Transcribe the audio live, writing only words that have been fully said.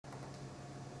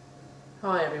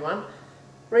Hi everyone.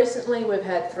 Recently we've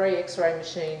had 3 X-ray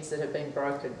machines that have been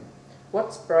broken.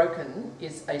 What's broken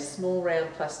is a small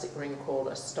round plastic ring called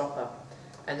a stopper,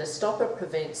 and the stopper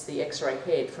prevents the X-ray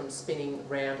head from spinning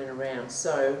round and around.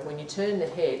 So when you turn the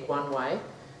head one way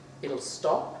it'll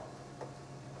stop,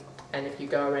 and if you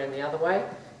go around the other way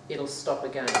it'll stop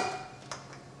again.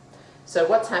 So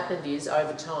what's happened is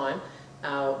over time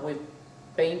we've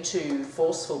been too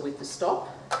forceful with the stop,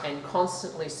 and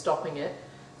constantly stopping it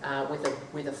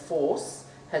with a force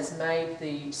has made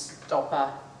the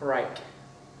stopper break.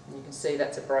 And you can see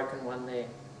that's a broken one there.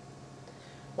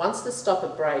 Once the stopper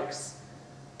breaks,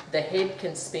 the head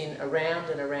can spin around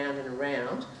and around and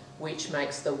around, which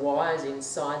makes the wires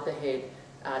inside the head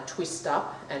twist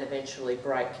up and eventually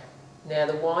break. Now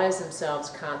the wires themselves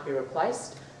can't be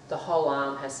replaced, the whole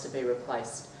arm has to be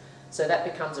replaced. So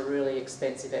that becomes a really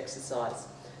expensive exercise.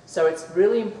 So it's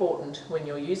really important when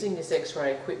you're using this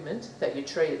X-ray equipment that you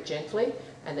treat it gently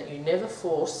and that you never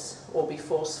force or be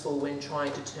forceful when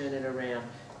trying to turn it around.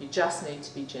 You just need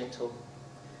to be gentle.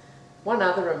 One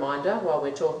other reminder while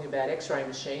we're talking about X-ray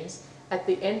machines, at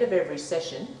the end of every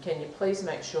session, can you please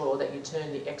make sure that you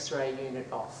turn the X-ray unit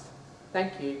off?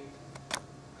 Thank you.